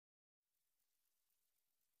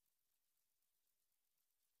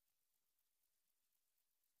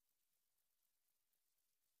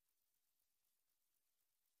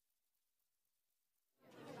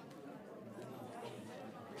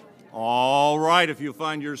All right, if you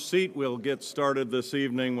find your seat, we'll get started this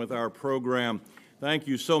evening with our program. Thank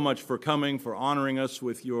you so much for coming, for honoring us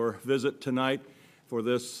with your visit tonight for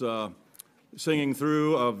this singing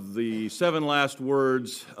through of the 7 Last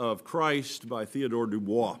Words of Christ by Theodore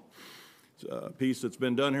Dubois. It's a piece that's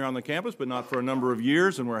been done here on the campus, but not for a number of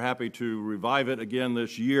years, and we're happy to revive it again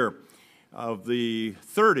this year. Of the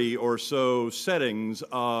 30 or so settings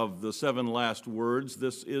of the 7 Last Words,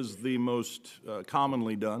 this is the most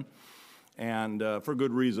commonly done, and for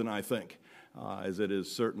good reason, I think, as it is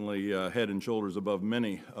certainly head and shoulders above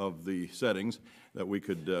many of the settings that we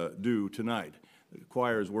could do tonight. The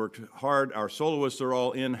choir has worked hard. Our soloists are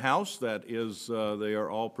all in-house. That is, they are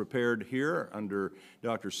all prepared here under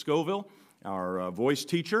Dr. Scoville, our voice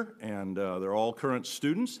teacher, and they're all current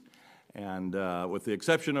students. And with the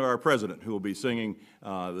exception of our president, who will be singing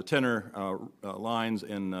the tenor lines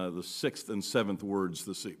in the 6th and 7th words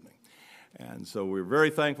this evening. And so we're very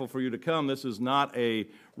thankful for you to come. This is not a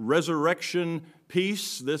resurrection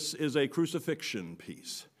piece. This is a crucifixion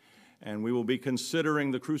piece. And we will be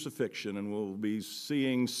considering the crucifixion, and we'll be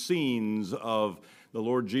seeing scenes of the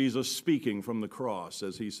Lord Jesus speaking from the cross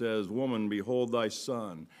as he says, "Woman, behold thy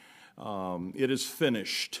son. It is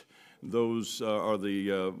finished." Those are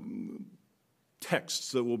the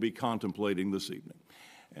texts that we'll be contemplating this evening.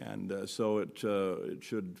 And so it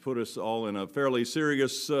should put us all in a fairly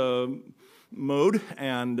serious mode,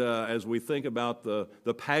 and as we think about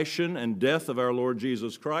the passion and death of our Lord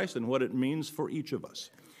Jesus Christ and what it means for each of us.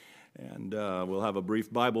 And we'll have a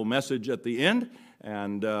brief Bible message at the end,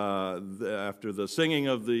 and after the singing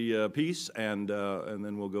of the piece, and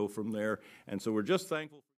then we'll go from there. And so we're just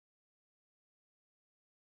thankful.